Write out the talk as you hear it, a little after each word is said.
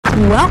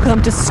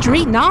Welcome to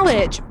Street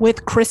Knowledge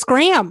with Chris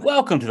Graham.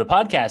 Welcome to the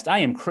podcast. I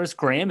am Chris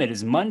Graham. It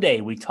is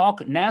Monday. We talk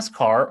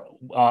NASCAR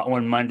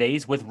on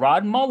Mondays with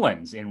Rod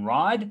Mullins. And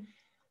Rod,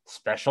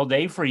 special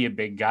day for you,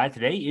 big guy.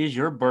 Today is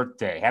your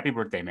birthday. Happy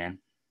birthday, man.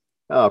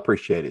 I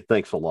appreciate it.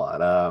 Thanks a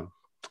lot.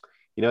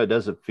 It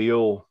doesn't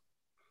feel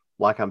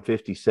like I'm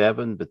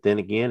 57, but then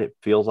again, it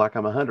feels like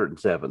I'm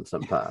 107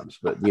 sometimes.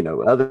 But,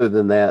 other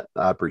than that,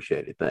 I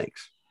appreciate it.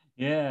 Thanks.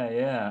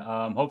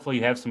 Yeah. Hopefully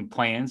you have some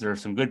plans or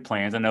some good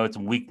plans. I know it's a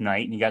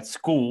weeknight and you got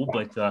school,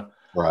 but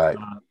right.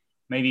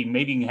 Maybe you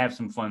can have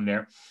some fun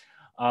there.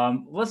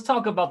 Let's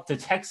talk about the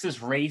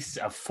Texas race,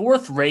 a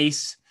fourth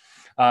race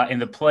in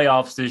the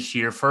playoffs this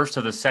year, first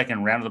of the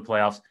second round of the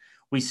playoffs.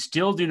 We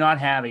still do not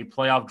have a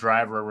playoff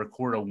driver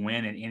record a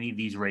win in any of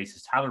these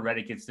races. Tyler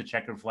Reddick gets the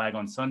checkered flag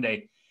on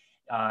Sunday.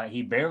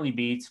 He barely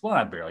beats, well,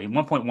 not barely,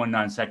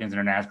 1.19 seconds in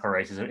a NASCAR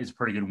race is a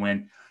pretty good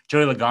win.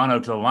 Joey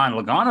Logano to the line.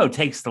 Logano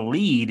takes the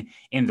lead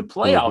in the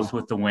playoffs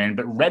with the win,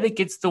 but Reddick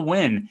gets the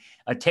win.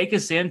 Take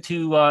us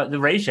into the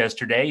race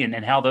yesterday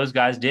and how those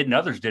guys did and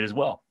others did as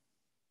well.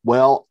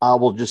 Well, I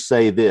will just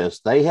say this.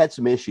 They had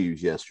some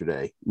issues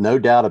yesterday. No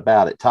doubt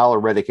about it. Tyler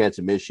Reddick had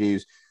some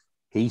issues.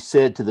 He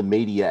said to the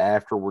media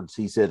afterwards,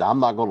 he said,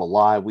 I'm not going to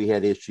lie. We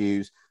had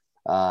issues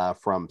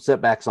from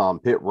setbacks on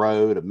pit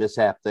road, a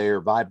mishap there,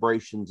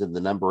 vibrations in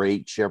the number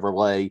 8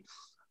 Chevrolet,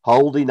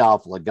 holding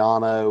off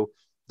Logano.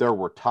 There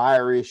were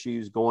tire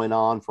issues going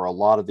on for a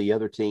lot of the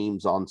other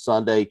teams on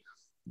Sunday.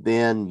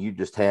 Then you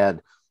just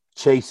had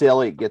Chase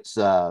Elliott gets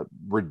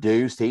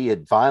reduced. He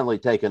had finally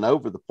taken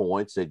over the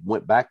points. It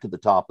went back to the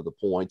top of the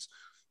points.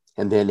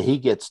 And then he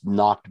gets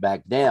knocked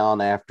back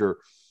down after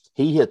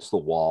he hits the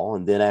wall.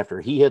 And then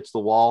after he hits the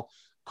wall,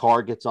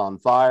 car gets on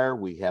fire.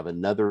 We have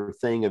another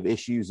thing of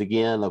issues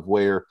again of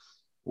where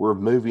we're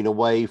moving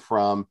away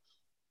from,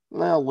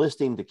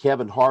 listening to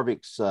Kevin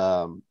Harvick's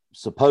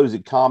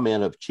supposed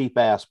comment of cheap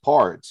ass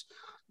parts.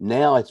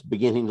 Now it's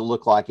beginning to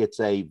look like it's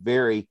a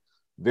very,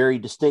 very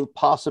distinct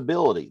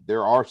possibility.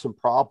 There are some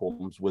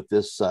problems with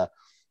this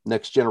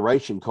next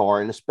generation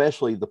car, and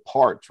especially the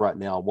parts right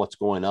now, what's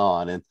going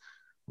on. And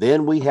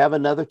then we have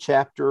another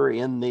chapter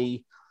in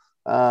the,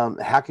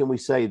 how can we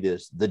say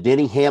this? The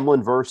Denny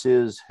Hamlin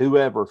versus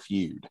whoever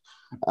feud.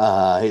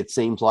 It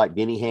seems like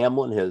Denny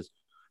Hamlin has,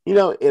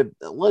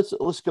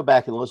 let's go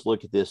back and let's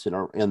look at this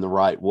in the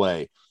right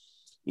way.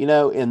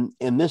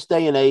 In this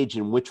day and age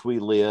in which we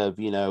live,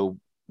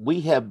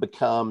 we have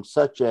become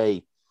such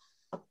a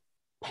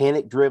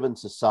panic-driven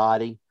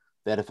society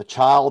that if a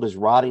child is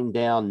writing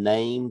down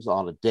names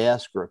on a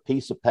desk or a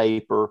piece of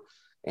paper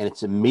and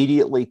it's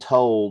immediately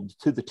told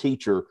to the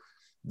teacher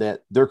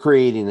that they're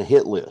creating a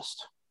hit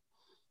list,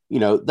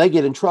 they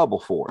get in trouble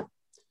for it.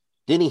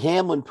 Denny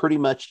Hamlin pretty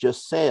much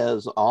just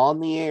says on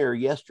the air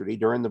yesterday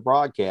during the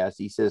broadcast,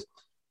 he says,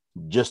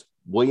 just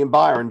William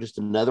Byron, just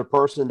another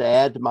person to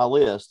add to my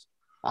list.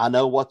 I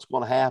know what's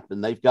going to happen.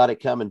 They've got it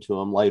coming to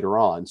them later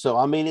on.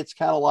 So, it's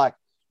kind of like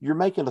you're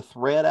making a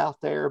threat out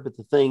there, but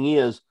the thing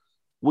is,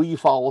 will you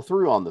follow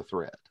through on the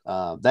threat?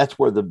 That's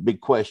where the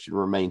big question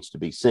remains to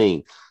be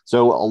seen.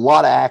 So a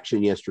lot of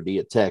action yesterday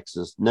at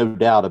Texas, no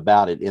doubt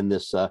about it, in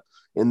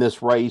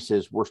this race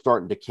as we're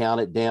starting to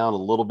count it down a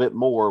little bit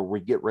more.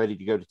 We get ready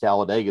to go to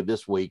Talladega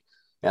this week,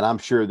 and I'm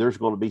sure there's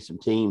going to be some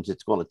teams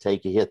that's going to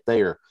take a hit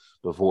there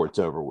before it's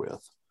over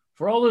with.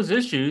 For all those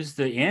issues,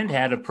 the end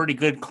had a pretty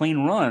good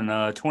clean run,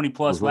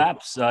 20-plus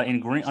laps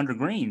under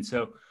green.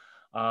 So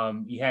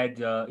you had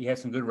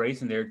some good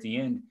racing there at the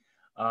end.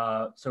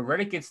 So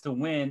Reddick gets the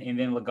win, and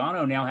then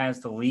Logano now has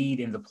the lead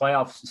in the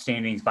playoff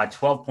standings by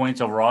 12 points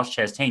over Ross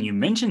Chastain. You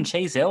mentioned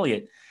Chase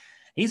Elliott.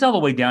 He's all the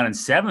way down in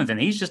 7th, and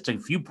he's just a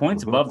few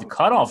points above the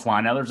cutoff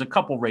line. Now, there's a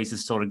couple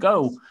races still to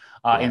go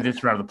in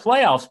this round of the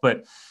playoffs.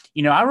 But,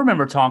 I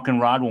remember talking,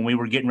 Rod, when we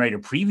were getting ready to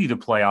preview the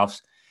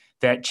playoffs,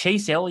 that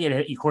Chase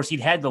Elliott, of course,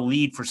 he'd had the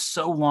lead for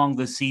so long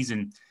this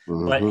season.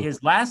 But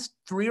his last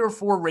 3 or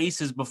 4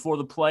 races before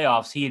the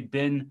playoffs, he had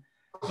been,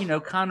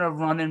 kind of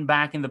running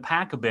back in the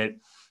pack a bit,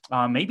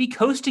 maybe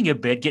coasting a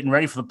bit, getting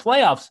ready for the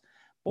playoffs.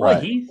 Boy,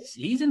 right.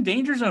 He's in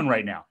danger zone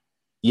right now.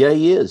 Yeah,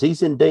 he is.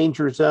 He's in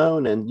danger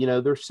zone, and,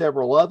 there's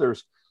several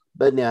others.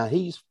 But now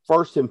he's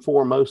first and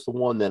foremost the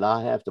one that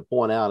I have to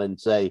point out and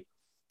say,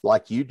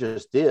 like you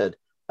just did,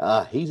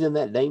 he's in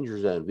that danger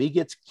zone. If he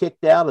gets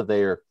kicked out of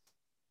there,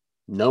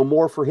 no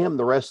more for him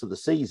the rest of the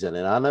season.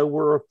 And I know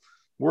we're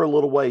a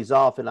little ways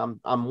off, and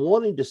I'm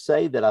wanting to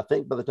say that I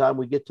think by the time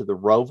we get to the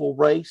Roval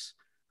race,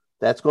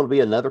 that's going to be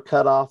another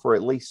cutoff, or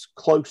at least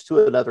close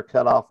to another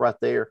cutoff right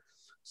there.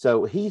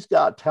 So he's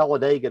got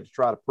Talladega to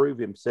try to prove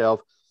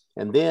himself.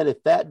 And then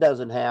if that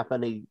doesn't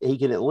happen, he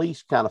can at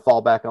least kind of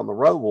fall back on the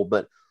Roval.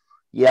 But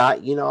yeah,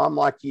 I'm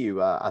like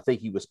you. I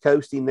think he was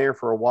coasting there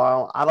for a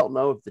while. I don't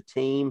know if the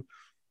team,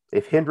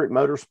 if Hendrick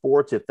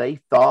Motorsports, if they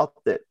thought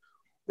that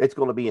it's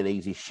going to be an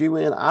easy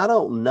shoe-in. I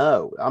don't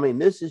know.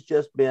 This has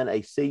just been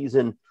a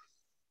season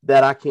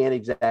that I can't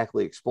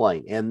exactly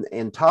explain.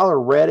 And Tyler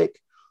Reddick,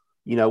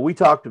 we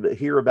talked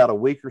here about a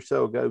week or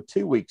so ago,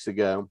 2 weeks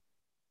ago,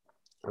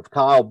 of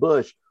Kyle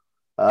Busch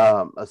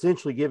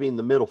essentially giving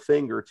the middle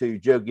finger to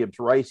Joe Gibbs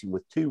Racing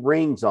with 2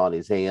 rings on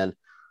his hand,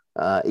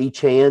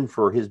 each hand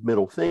for his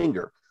middle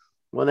finger.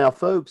 Well, now,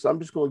 folks, I'm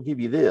just going to give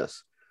you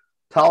this.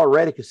 Tyler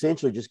Reddick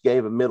essentially just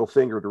gave a middle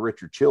finger to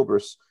Richard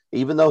Childress,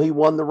 even though he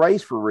won the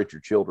race for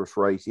Richard Childress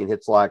Racing.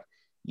 It's like,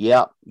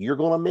 yeah, you're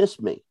going to miss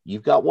me.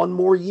 You've got one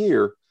more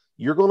year.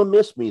 You're going to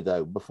miss me,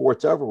 though, before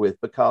it's over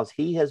with, because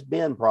he has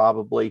been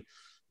probably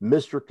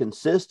Mr.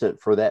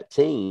 Consistent for that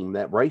team,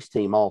 that race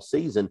team all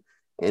season.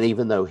 And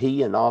even though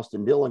he and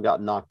Austin Dillon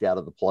got knocked out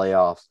of the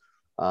playoffs,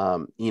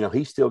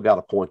 he's still got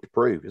a point to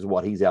prove is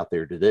what he's out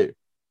there to do.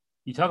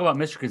 You talk about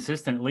Mr.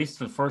 Consistent, at least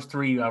for the first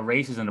 3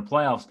 races in the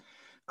playoffs.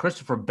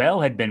 Christopher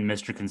Bell had been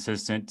Mr.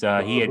 Consistent.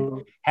 He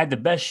had the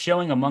best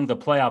showing among the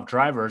playoff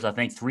drivers. I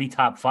think 3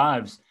 top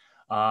 5s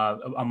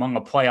among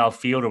a playoff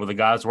field where the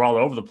guys were all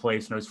over the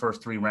place in those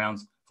first 3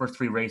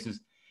 races.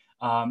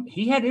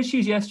 He had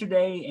issues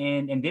yesterday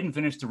and didn't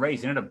finish the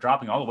race. He ended up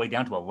dropping all the way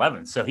down to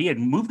 11th. So he had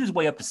moved his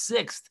way up to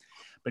 6th,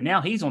 but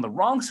now he's on the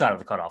wrong side of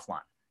the cutoff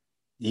line.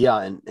 Yeah,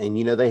 and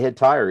they had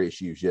tire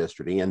issues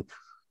yesterday. And,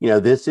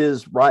 this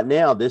has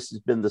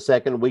been the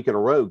second week in a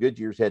row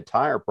Goodyear's had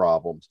tire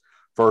problems.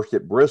 First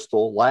at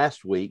Bristol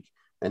last week,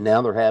 and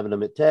now they're having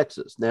them at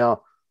Texas.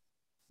 Now,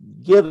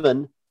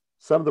 given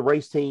some of the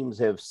race teams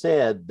have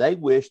said they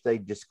wish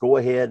they'd just go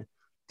ahead,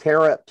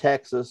 tear up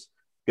Texas,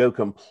 go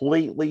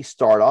completely,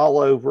 start all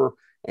over,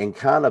 and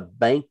kind of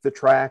bank the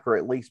track, or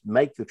at least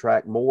make the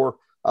track more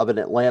of an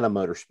Atlanta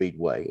Motor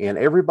Speedway. And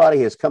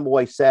everybody has come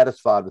away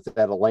satisfied with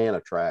that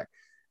Atlanta track.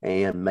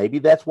 And maybe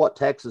that's what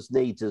Texas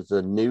needs, is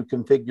a new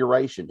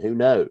configuration. Who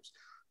knows?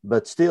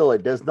 But still,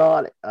 it does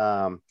not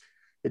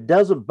it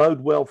doesn't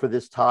bode well for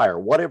this tire.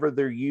 Whatever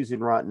they're using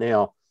right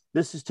now,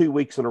 this is 2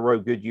 weeks in a row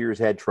Goodyear's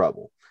had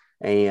trouble.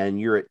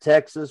 And you're at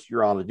Texas,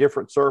 you're on a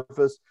different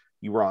surface.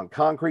 You were on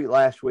concrete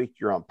last week,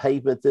 you're on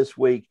pavement this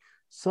week.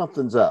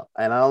 Something's up.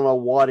 And I don't know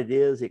what it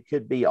is. It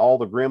could be all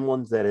the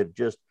gremlins that have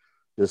just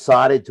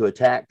decided to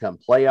attack come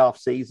playoff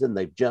season.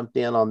 They've jumped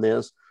in on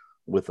this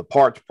with the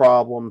parts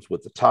problems,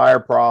 with the tire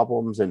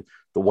problems, and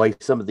the way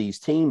some of these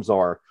teams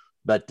are.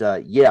 But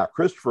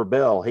Christopher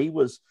Bell, he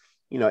was,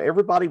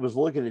 everybody was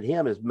looking at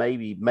him as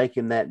maybe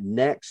making that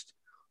next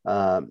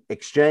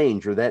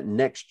exchange or that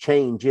next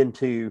change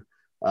into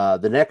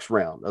the next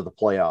round of the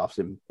playoffs,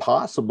 and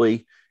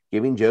possibly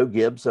giving Joe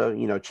Gibbs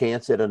a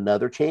chance at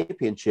another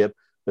championship,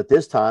 but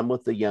this time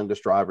with the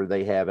youngest driver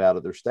they have out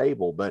of their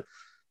stable. But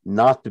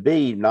not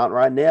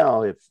right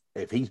now.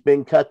 If he's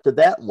been cut to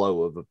that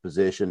low of a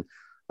position,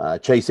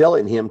 Chase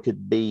Elliott and him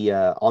could be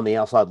on the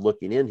outside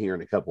looking in here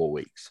in a couple of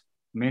weeks.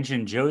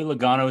 Mentioned Joey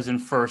Logano is in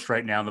first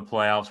right now in the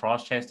playoffs.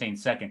 Ross Chastain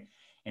second,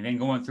 and then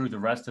going through the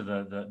rest of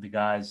the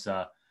guys.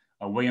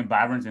 William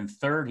Byron's in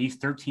third. He's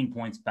 13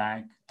 points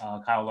back.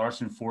 Kyle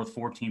Larson fourth,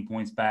 14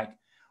 points back.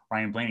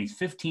 Ryan Blaney's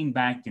 15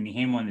 back. Denny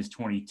Hamlin is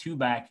 22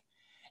 back.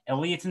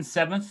 Elliott's in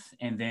seventh,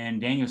 and then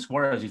Daniel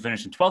Suarez, who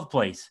finished in 12th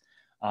place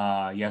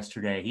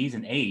yesterday, he's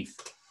in eighth,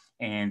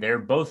 and they're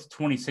both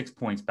 26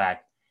 points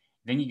back.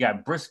 Then you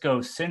got Briscoe,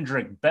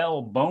 Cindric,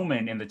 Bell,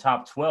 Bowman in the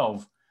top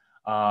 12.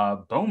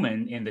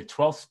 Bowman in the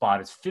 12th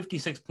spot is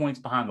 56 points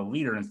behind the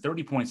leader and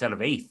 30 points out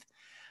of eighth.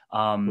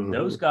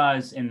 Those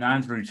guys in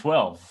 9 through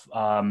 12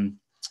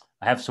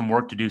 have some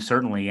work to do,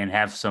 certainly, and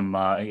have some,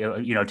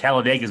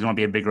 Talladega is going to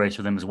be a big race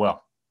for them as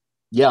well.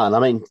 Yeah, and I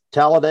mean,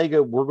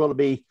 Talladega, we're going to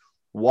be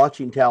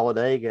watching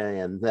Talladega,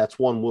 and that's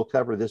one we'll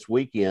cover this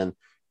weekend.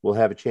 We'll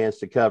have a chance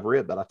to cover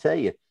it. But I tell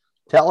you,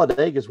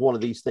 Talladega is one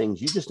of these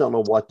things you just don't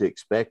know what to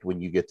expect when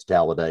you get to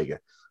Talladega.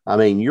 I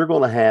mean, you're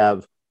going to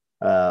have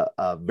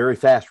a very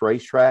fast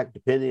racetrack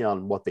depending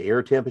on what the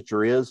air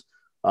temperature is.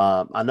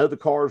 I know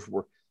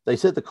they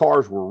said the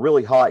cars were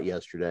really hot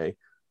yesterday.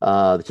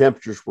 The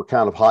temperatures were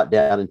kind of hot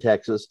down in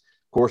Texas.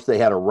 Of course, they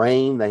had a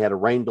rain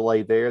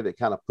delay there that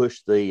kind of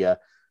pushed the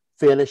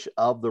finish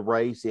of the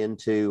race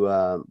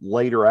into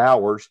later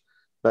hours.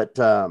 But,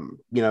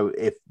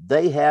 if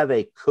they have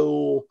a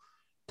cool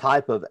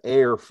type of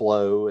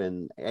airflow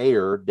and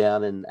air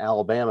down in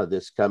Alabama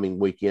this coming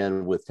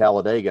weekend with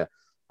Talladega,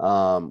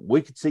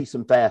 we could see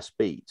some fast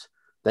speeds.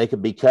 They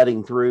could be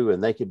cutting through,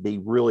 and they could be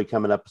really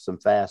coming up with some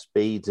fast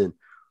speeds. And,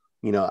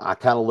 I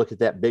kind of look at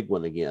that big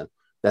one again.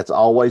 That's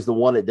always the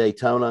one at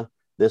Daytona,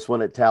 this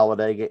one at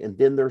Talladega. And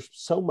then there's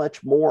so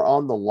much more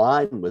on the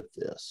line with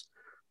this.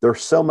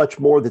 There's so much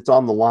more that's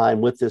on the line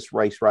with this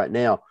race right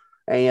now.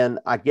 And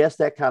I guess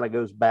that kind of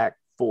goes back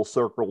full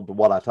circle to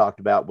what I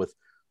talked about with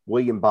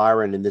William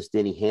Byron and this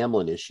Denny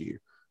Hamlin issue.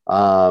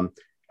 How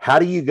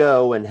do you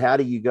go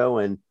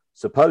and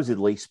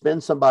supposedly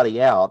spin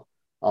somebody out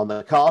on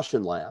the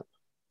caution lap,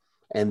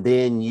 and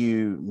then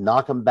you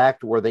knock them back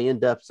to where they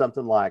end up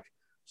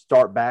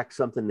start back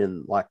something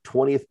in like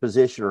 20th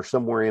position or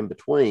somewhere in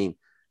between,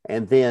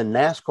 and then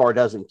NASCAR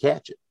doesn't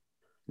catch it.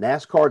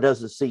 NASCAR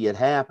doesn't see it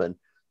happen.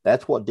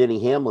 That's what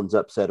Denny Hamlin's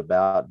upset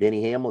about.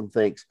 Denny Hamlin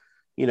thinks,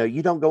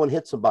 you don't go and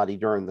hit somebody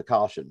during the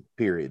caution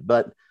period.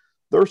 But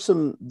there's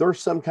some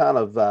kind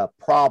of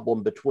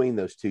problem between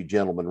those two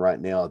gentlemen right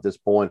now at this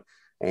point.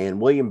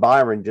 And William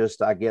Byron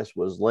just, I guess,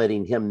 was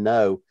letting him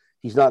know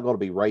he's not going to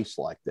be raced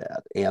like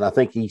that. And I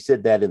think he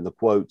said that in the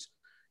quotes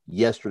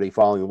yesterday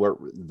following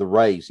the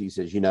race. He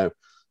says,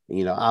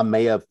 I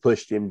may have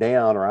pushed him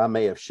down or I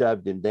may have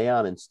shoved him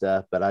down and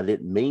stuff, but I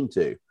didn't mean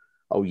to.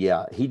 Oh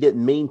yeah, he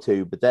didn't mean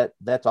to, but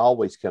that's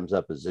always comes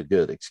up as a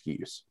good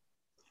excuse.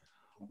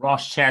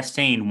 Ross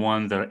Chastain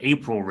won the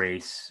April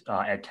race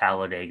at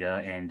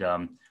Talladega,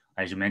 and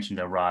as you mentioned,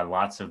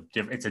 Rod,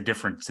 it's a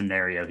different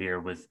scenario here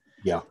with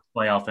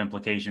playoff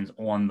implications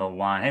on the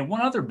line. Hey,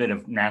 one other bit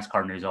of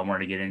NASCAR news I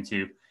wanted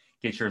to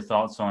get your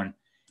thoughts on.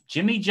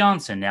 Jimmie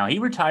Johnson. Now, he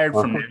retired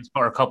from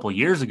NASCAR a couple of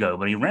years ago,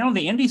 but he ran on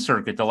the Indy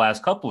circuit the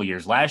last couple of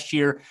years. Last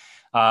year,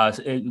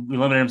 he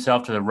limited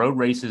himself to the road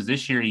races.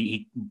 This year,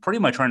 he pretty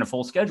much ran a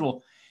full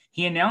schedule.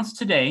 He announced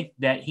today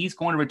that he's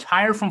going to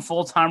retire from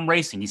full-time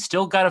racing. He's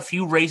still got a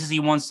few races he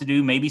wants to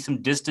do, maybe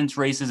some distance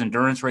races,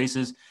 endurance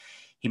races.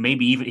 He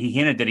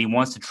hinted that he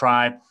wants to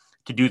try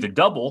to do the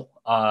double,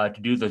 to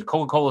do the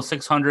Coca-Cola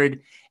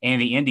 600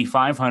 and the Indy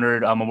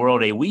 500 Memorial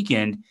Day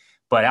weekend.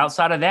 But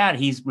outside of that,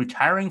 he's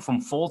retiring from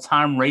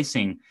full-time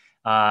racing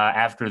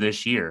after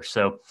this year.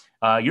 So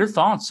your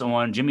thoughts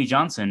on Jimmie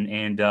Johnson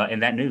and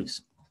that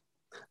news?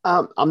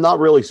 I'm not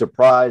really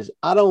surprised.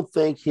 I don't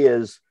think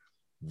his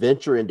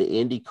venture into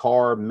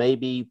IndyCar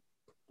maybe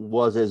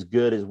was as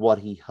good as what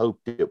he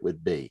hoped it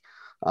would be.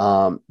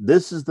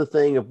 This is the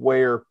thing of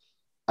where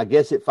I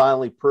guess it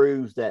finally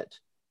proves that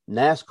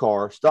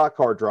NASCAR, stock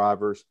car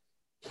drivers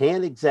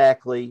can't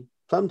exactly,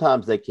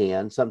 sometimes they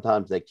can,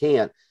 sometimes they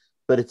can't,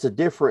 but it's a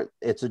different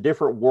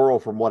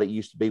world from what it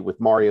used to be with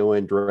Mario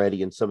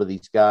Andretti and some of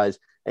these guys,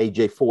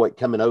 AJ Foyt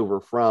coming over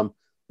from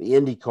the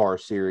IndyCar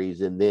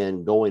series and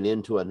then going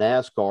into a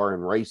NASCAR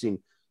and racing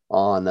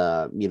on,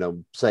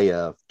 say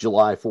a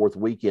July 4th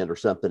weekend or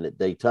something at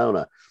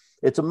Daytona.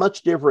 It's a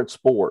much different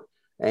sport.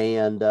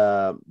 And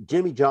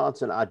Jimmie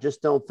Johnson, I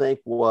just don't think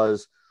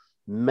was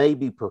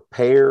maybe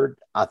prepared.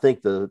 I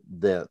think the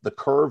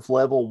curve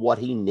level, what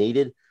he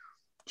needed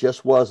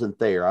just wasn't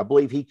there. I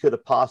believe he could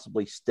have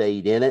possibly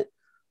stayed in it,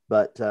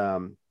 but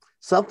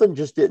something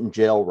just didn't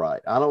gel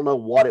right. I don't know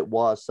what it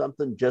was.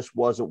 Something just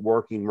wasn't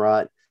working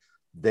right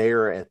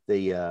there at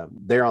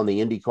there on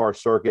the IndyCar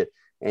circuit.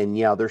 And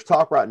there's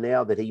talk right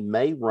now that he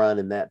may run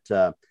in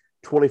that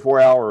 24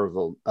 hour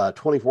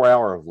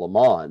of Le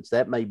Mans.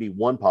 That may be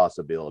one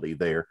possibility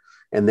there.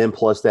 And then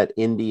plus that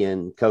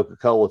Indian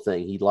Coca-Cola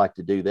thing, he'd like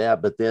to do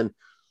that. But then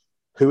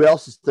who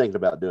else is thinking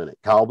about doing it?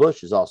 Kyle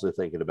Busch is also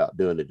thinking about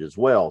doing it as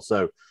well.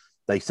 So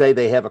they say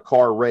they have a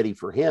car ready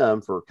for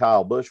him, for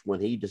Kyle Busch,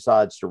 when he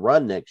decides to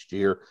run next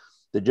year.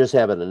 They just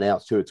haven't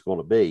announced who it's going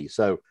to be.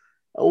 So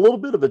a little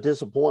bit of a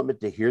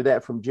disappointment to hear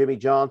that from Jimmie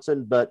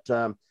Johnson, but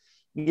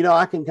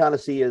I can kind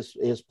of see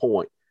his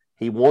point.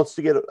 He wants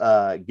to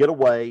get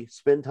away,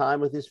 spend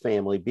time with his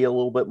family, be a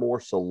little bit more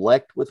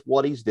select with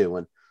what he's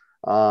doing.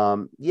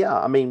 When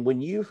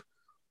you've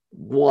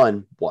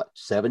won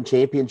 7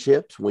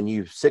 championships, when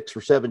you've 6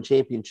 or 7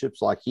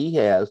 championships like he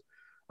has,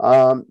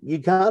 you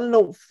kind of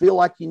don't feel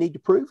like you need to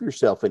prove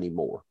yourself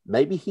anymore.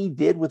 Maybe he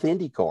did with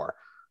IndyCar.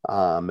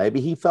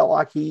 Maybe he felt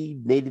like he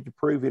needed to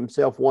prove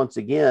himself once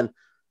again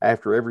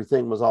after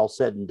everything was all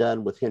said and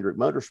done with Hendrick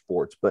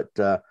Motorsports.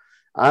 But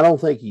I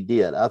don't think he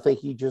did. I think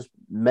he just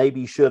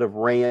maybe should have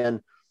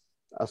ran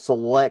a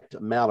select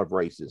amount of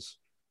races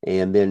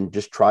and then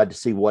just tried to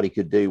see what he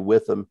could do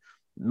with them.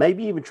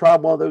 Maybe even try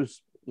one of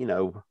those,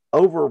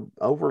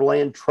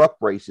 overland truck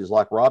races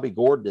like Robbie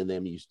Gordon and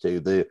them used to,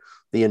 the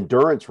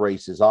endurance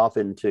races off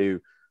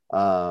into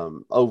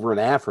over in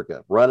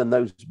Africa, running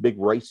those big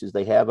races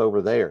they have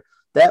over there.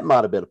 That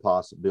might have been a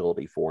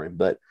possibility for him.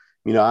 But,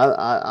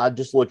 I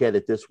just look at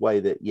it this way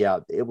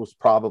that, it was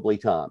probably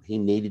time. He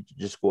needed to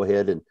just go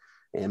ahead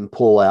and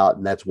pull out,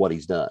 and that's what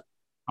he's done.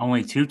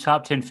 Only 2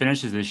 top 10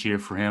 finishes this year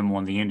for him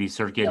on the Indy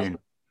circuit and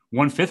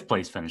 1 5th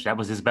place finish. That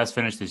was his best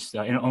finish this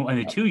in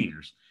the 2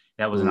 years.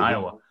 That was in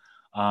Iowa.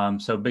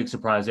 So big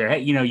surprise there. Hey,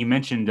 you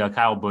mentioned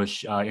Kyle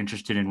Busch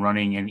interested in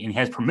running and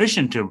has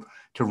permission to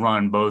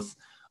run both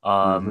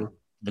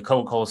the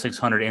Coca-Cola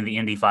 600 and the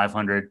Indy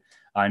 500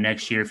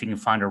 next year if he can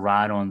find a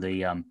ride on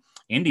the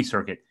Indy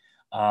circuit.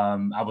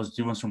 I was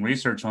doing some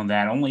research on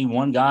that. Only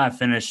one guy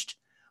finished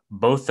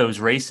both those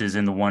races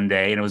in the one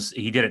day, and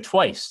he did it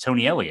twice,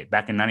 Tony Elliott,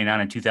 back in 99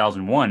 and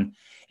 2001. And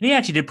he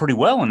actually did pretty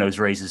well in those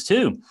races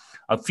too.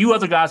 A few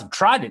other guys have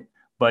tried it,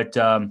 but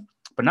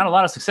not a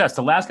lot of success.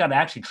 The last guy to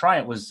actually try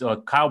it was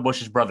Kyle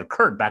Busch's brother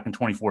Kurt back in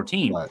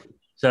 2014. Right.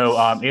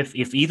 So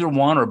if either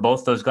one or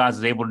both those guys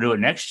is able to do it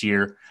next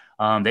year,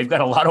 they've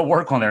got a lot of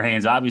work on their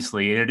hands,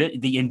 obviously.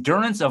 The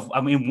endurance of,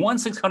 one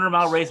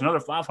 600-mile race, another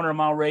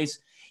 500-mile race,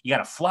 you got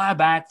to fly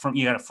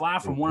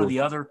from one or the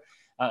other.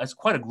 It's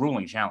quite a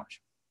grueling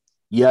challenge.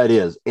 Yeah, it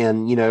is.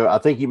 And, I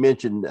think you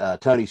mentioned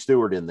Tony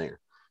Stewart in there.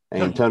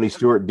 And Tony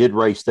Stewart did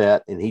race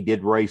that, and he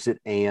did race it.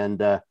 And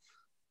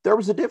there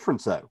was a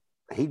difference, though.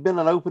 He'd been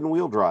an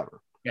open-wheel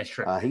driver. That's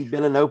true. He'd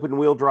been an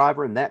open-wheel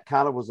driver, and that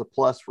kind of was a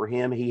plus for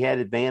him. He had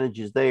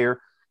advantages there,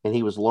 and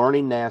he was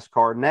learning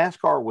NASCAR.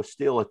 NASCAR was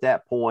still at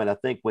that point, I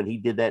think when he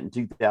did that in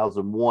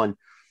 2001,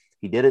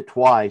 he did it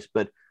twice.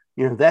 But,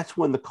 that's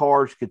when the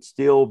cars could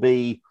still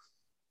be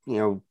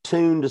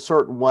tuned a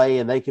certain way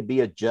and they could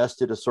be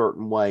adjusted a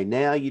certain way.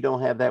 Now you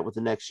don't have that with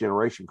the next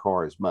generation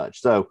car as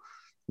much. So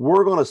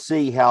we're going to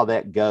see how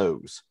that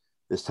goes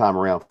this time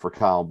around for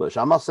Kyle Busch.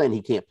 I'm not saying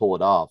he can't pull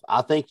it off.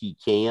 I think he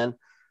can,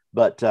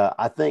 but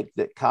I think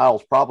that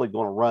Kyle's probably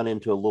going to run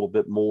into a little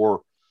bit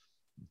more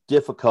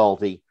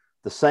difficulty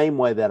the same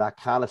way that I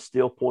kind of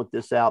still point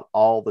this out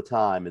all the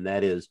time. And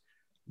that is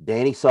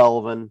Danny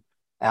Sullivan,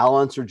 Al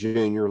Unser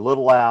Jr.,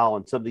 Little Al,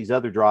 and some of these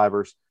other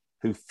drivers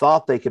who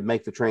thought they could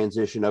make the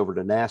transition over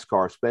to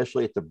NASCAR,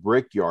 especially at the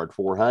Brickyard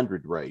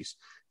 400 race.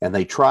 And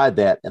they tried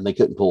that and they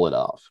couldn't pull it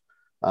off.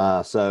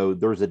 So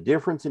there's a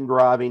difference in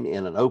driving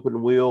in an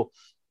open wheel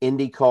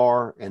Indy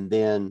car and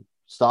then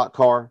stock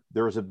car.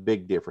 There's a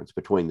big difference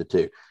between the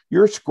two.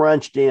 You're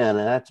scrunched in, and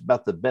that's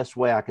about the best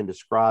way I can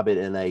describe it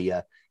in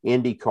a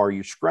Indy car.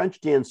 You're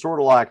scrunched in sort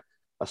of like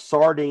a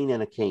sardine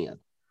in a can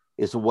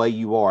is the way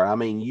you are. I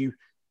mean,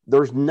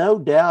 there's no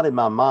doubt in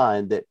my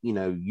mind that,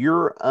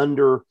 you're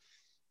under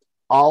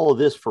all of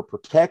this for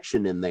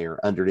protection in there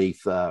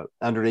underneath that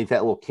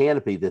little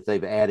canopy that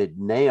they've added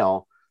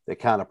now that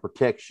kind of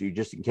protects you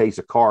just in case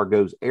a car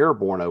goes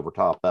airborne over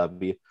top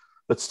of you.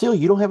 But still,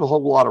 you don't have a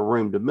whole lot of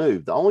room to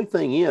move. The only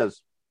thing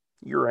is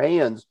your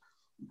hands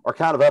are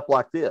kind of up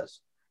like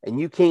this, and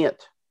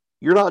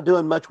you're not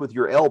doing much with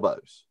your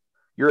elbows.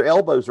 Your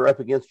elbows are up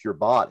against your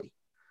body.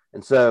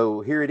 And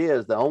so here it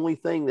is. The only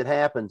thing that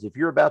happens if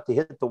you're about to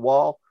hit the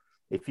wall,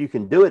 if you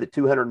can do it at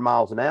 200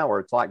 miles an hour,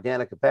 it's like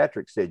Danica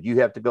Patrick said, you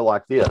have to go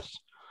like this,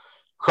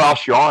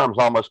 cross your arms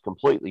almost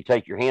completely,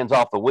 take your hands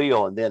off the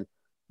wheel, and then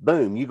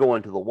boom, you go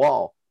into the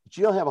wall. But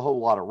you don't have a whole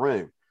lot of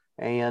room.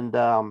 And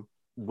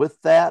with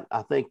that,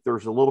 I think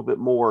there's a little bit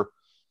more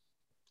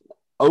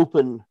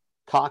open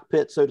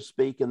cockpit, so to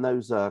speak, in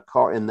those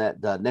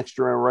that next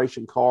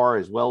generation car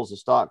as well as the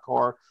stock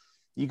car.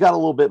 You got a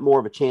little bit more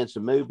of a chance to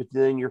move, but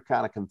then you're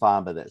kind of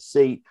confined by that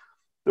seat.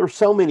 There's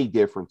so many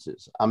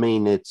differences. I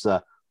mean, it's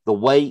the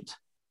weight,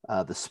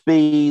 the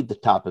speed, the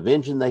type of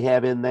engine they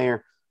have in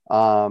there.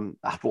 I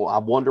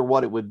wonder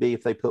what it would be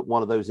if they put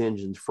one of those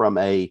engines from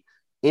a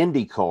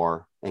Indy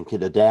car and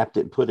could adapt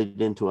it and put it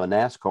into a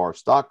NASCAR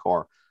stock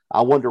car.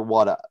 I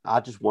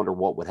just wonder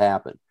what would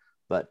happen.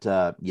 But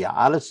I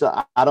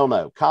don't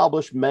know. Kyle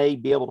Busch may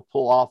be able to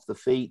pull off the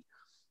feat.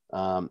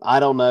 I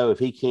don't know if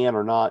he can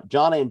or not.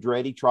 John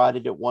Andretti tried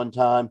it at one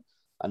time.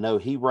 I know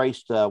he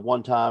raced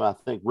one time. I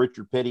think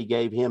Richard Petty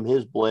gave him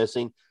his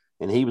blessing,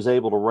 and he was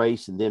able to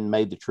race and then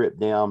made the trip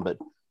down. But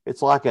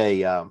it's like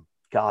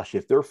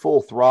if they're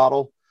full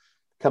throttle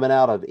coming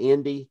out of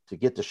Indy to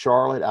get to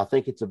Charlotte, I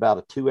think it's about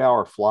a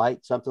 2-hour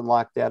flight, something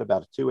like that,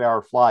 about a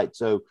 2-hour flight.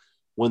 So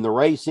when the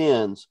race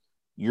ends,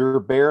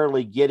 you're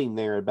barely getting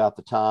there about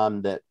the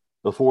time that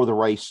before the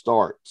race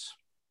starts.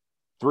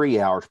 3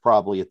 hours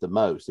probably at the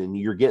most. And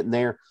you're getting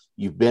there,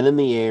 you've been in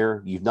the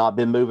air, you've not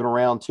been moving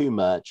around too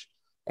much,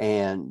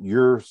 and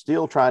you're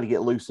still trying to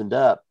get loosened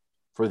up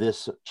for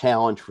this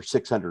challenge for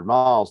 600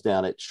 miles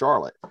down at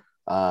Charlotte.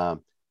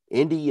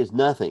 Indy is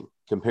nothing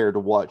compared to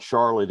what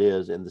Charlotte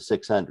is in the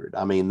 600.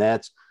 I mean,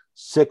 that's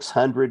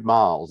 600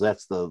 miles.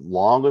 That's the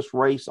longest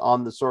race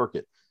on the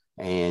circuit.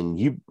 And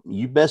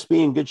you best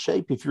be in good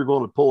shape if you're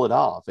going to pull it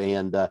off.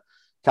 And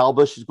Kyle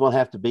Busch is going to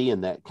have to be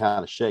in that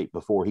kind of shape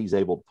before he's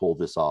able to pull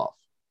this off.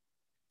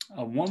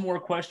 One more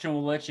question,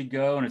 we'll let you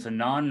go, and it's a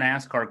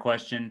non-NASCAR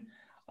question.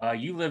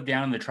 You live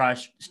down in the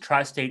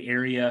tri-state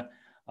area.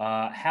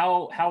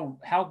 How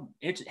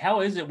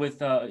is it with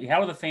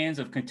how are the fans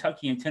of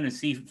Kentucky and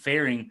Tennessee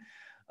faring?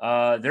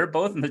 They're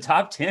both in the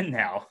top 10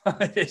 now.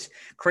 This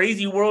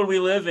crazy world we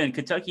live in,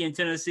 Kentucky and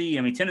Tennessee.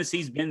 I mean,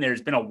 Tennessee's been there.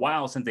 It's been a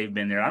while since they've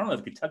been there. I don't know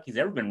if Kentucky's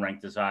ever been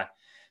ranked this high.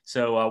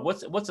 So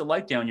what's it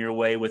like down your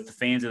way with the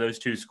fans of those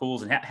two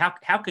schools? And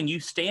how can you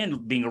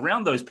stand being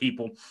around those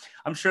people?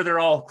 I'm sure they're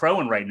all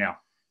crowing right now.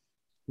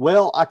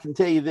 Well, I can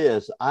tell you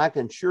this. I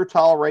can sure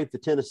tolerate the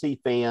Tennessee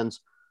fans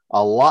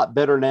a lot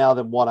better now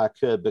than what I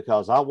could,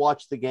 because I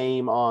watched the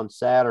game on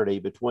Saturday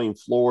between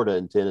Florida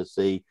and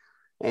Tennessee,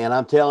 and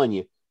I'm telling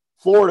you,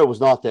 Florida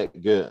was not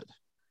that good.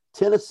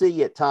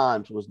 Tennessee at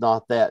times was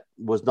not that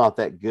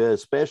good,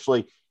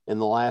 especially in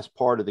the last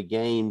part of the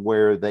game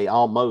where they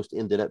almost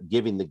ended up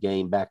giving the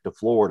game back to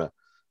Florida.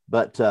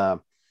 But,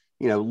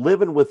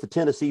 living with the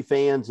Tennessee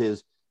fans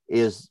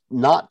is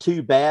not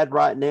too bad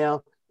right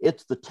now.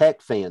 It's the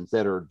Tech fans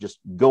that are just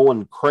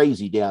going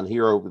crazy down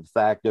here over the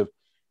fact of,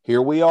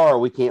 here we are,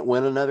 we can't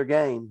win another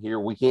game. Here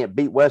we can't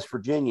beat West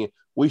Virginia.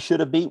 We should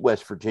have beat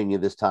West Virginia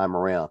this time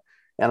around.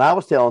 And I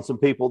was telling some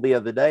people the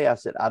other day, I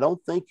said, I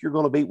don't think you're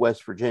going to beat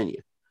West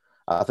Virginia.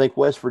 I think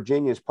West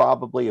Virginia is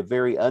probably a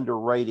very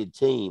underrated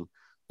team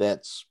they're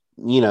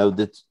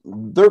going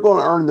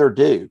to earn their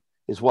due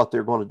is what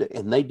they're going to do.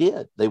 And they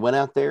did. They went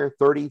out there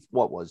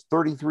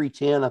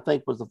 33-10, I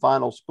think was the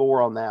final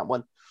score on that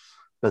one.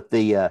 But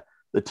the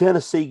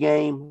Tennessee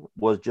game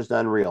was just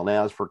unreal.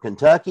 Now, as for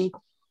Kentucky,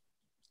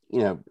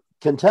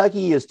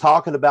 Kentucky is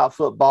talking about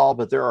football,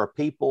 but there are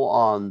people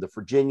on the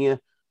Virginia,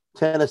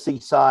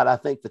 Tennessee side. I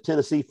think the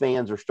Tennessee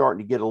fans are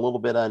starting to get a little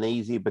bit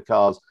uneasy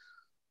because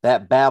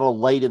that battle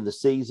late in the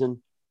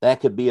season that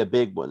could be a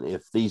big one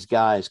if these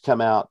guys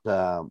come out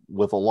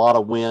with a lot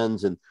of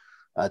wins and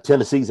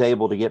Tennessee's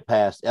able to get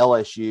past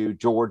LSU,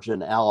 Georgia,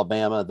 and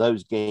Alabama,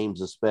 those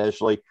games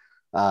especially.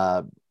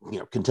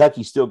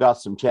 Kentucky still got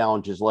some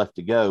challenges left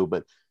to go,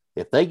 but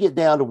if they get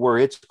down to where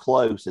it's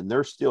close and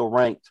they're still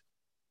ranked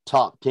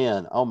top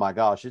 10, oh my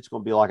gosh, it's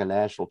going to be like a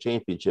national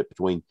championship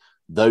between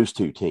those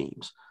two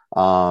teams.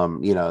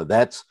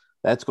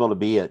 That's going to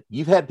be it.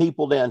 You've had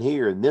people down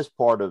here in this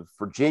part of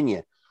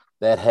Virginia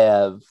that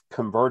have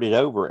converted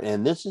over,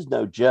 and this is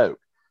no joke.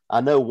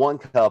 I know one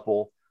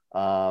couple,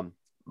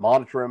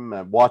 monitor them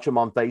and watch them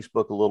on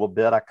Facebook a little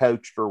bit. I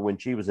coached her when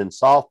she was in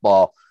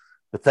softball,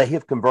 but they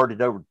have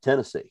converted over to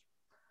Tennessee.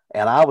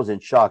 And I was in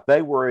shock.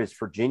 They were as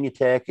Virginia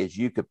Tech as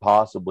you could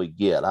possibly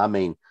get. I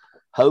mean,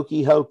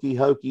 hokey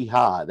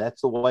high.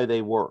 That's the way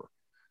they were.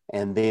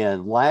 And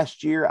then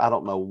last year, I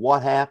don't know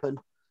what happened,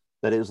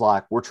 but it was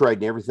like, we're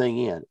trading everything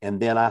in.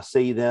 And then I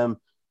see them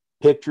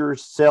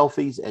pictures,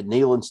 selfies at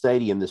Neyland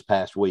Stadium this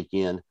past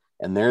weekend,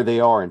 and there they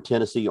are in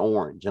Tennessee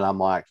orange. And I'm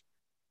like,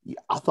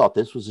 I thought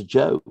this was a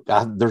joke.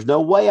 There's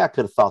no way I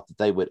could have thought that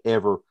they would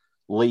ever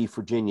leave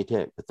Virginia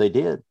Tech, but they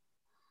did.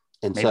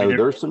 And maybe so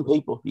there's some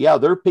people. Yeah,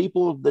 there are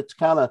people that's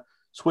kind of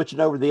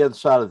switching over to the other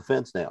side of the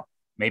fence now.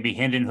 Maybe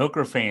Hendon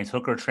Hooker fans.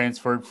 Hooker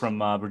transferred from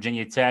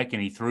Virginia Tech,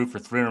 and he threw for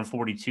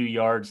 342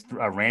 yards,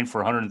 ran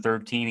for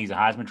 113. He's a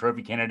Heisman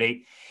Trophy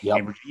candidate. Yep.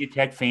 And Virginia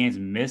Tech fans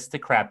missed the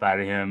crap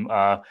out of him.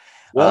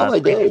 They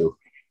do.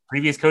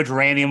 Previous coach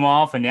ran him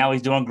off, and now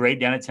he's doing great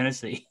down at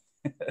Tennessee.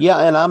 Yeah,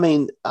 and I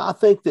mean, I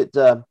think that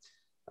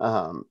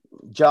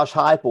Josh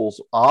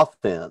Heupel's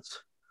offense,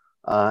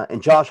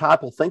 and Josh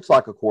Heupel thinks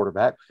like a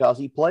quarterback because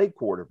he played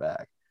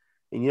quarterback.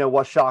 And,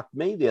 what shocked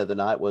me the other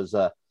night was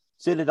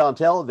sitting on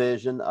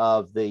television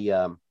of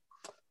the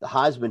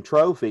Heisman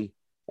Trophy,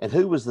 and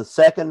who was the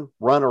second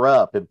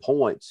runner-up in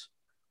points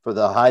for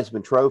the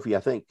Heisman Trophy? I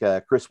think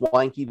Chris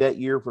Weinke that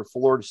year for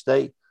Florida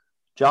State,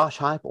 Josh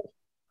Heupel.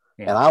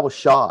 Yeah. And I was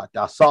shocked.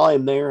 I saw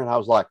him there, and I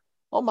was like,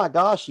 oh, my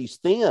gosh, he's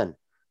thin.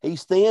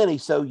 He's thin.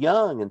 He's so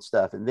young and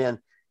stuff. And then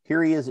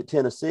here he is at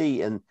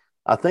Tennessee. And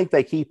I think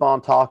they keep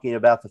on talking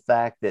about the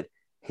fact that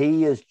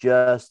he is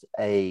just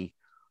a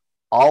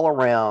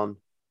all-around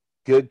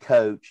good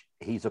coach.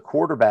 He's a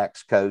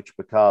quarterback's coach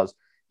because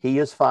he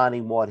is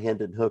finding what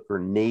Hendon Hooker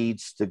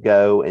needs to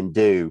go and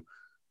do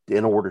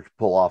in order to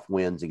pull off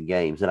wins in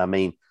games. And I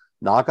mean,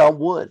 knock on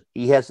wood,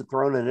 he hasn't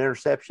thrown an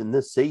interception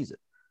this season.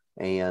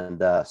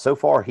 And so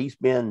far he's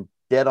been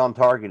dead on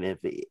target.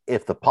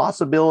 If the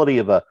possibility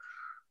of a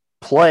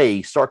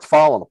play starts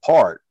falling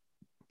apart,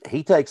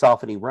 he takes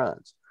off and he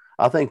runs.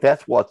 I think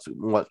that's what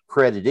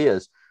credit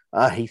is.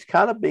 He's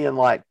kind of being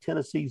like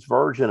Tennessee's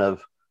version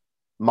of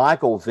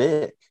Michael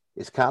Vick.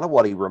 Is kind of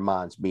what he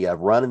reminds me of,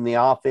 running the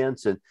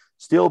offense and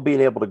still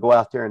being able to go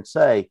out there and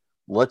say,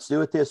 let's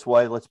do it this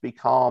way. Let's be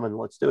calm and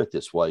let's do it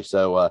this way.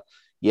 So,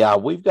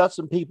 we've got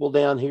some people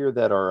down here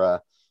that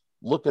are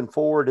looking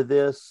forward to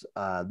this.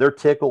 They're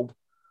tickled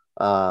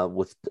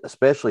with,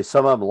 especially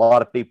some of them, a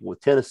lot of people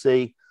with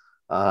Tennessee.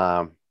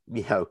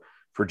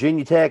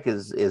 Virginia Tech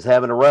is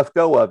having a rough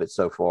go of it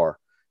so far.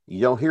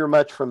 You don't hear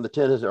much from the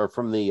Tennessee or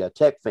from the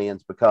Tech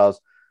fans because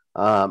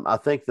I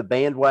think the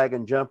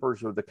bandwagon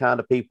jumpers are the kind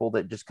of people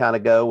that just kind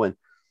of go, and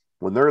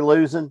when they're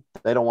losing,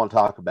 they don't want to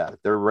talk about it.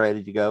 They're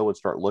ready to go and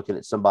start looking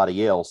at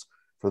somebody else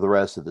for the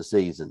rest of the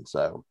season.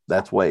 So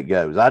that's the way it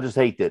goes. I just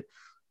hate that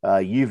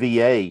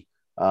UVA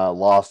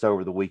lost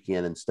over the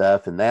weekend and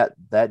stuff. And that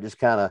just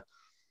kind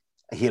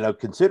of,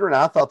 considering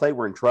I thought they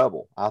were in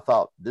trouble, I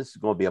thought this is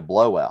going to be a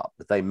blowout,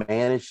 but they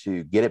managed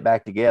to get it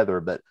back together.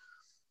 But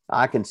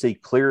I can see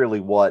clearly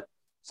what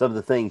some of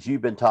the things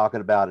you've been talking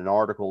about in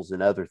articles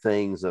and other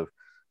things of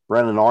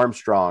Brennan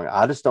Armstrong.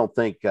 I just don't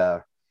think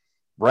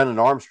Brennan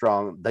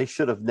Armstrong, they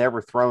should have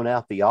never thrown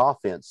out the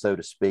offense, so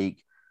to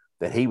speak,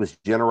 that he was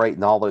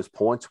generating all those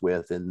points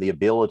with and the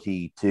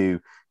ability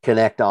to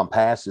connect on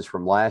passes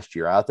from last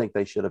year. I think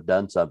they should have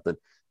done something.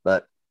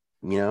 But,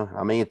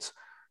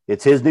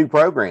 it's his new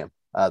program.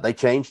 They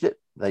changed it.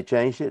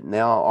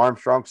 Now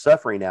Armstrong's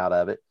suffering out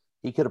of it.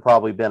 He could have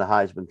probably been a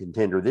Heisman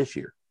contender this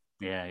year.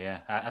 Yeah.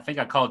 I think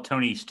I called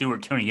Tony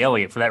Stewart Tony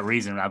Elliott for that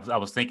reason. I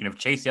was thinking of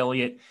Chase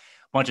Elliott, a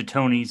bunch of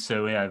Tonys.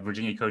 So,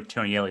 Virginia coach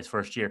Tony Elliott's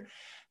first year.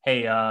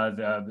 Hey,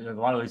 a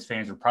lot of these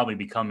fans are probably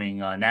becoming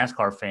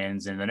NASCAR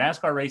fans. And the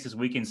NASCAR race this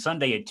weekend,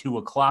 Sunday at 2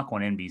 o'clock on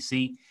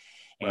NBC.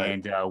 Right.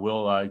 And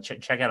we'll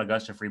check out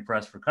Augusta Free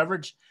Press for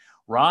coverage.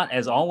 Rod,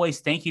 as always,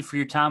 thank you for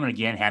your time. And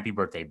again, happy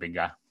birthday, big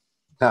guy.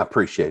 I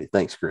appreciate it.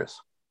 Thanks, Chris.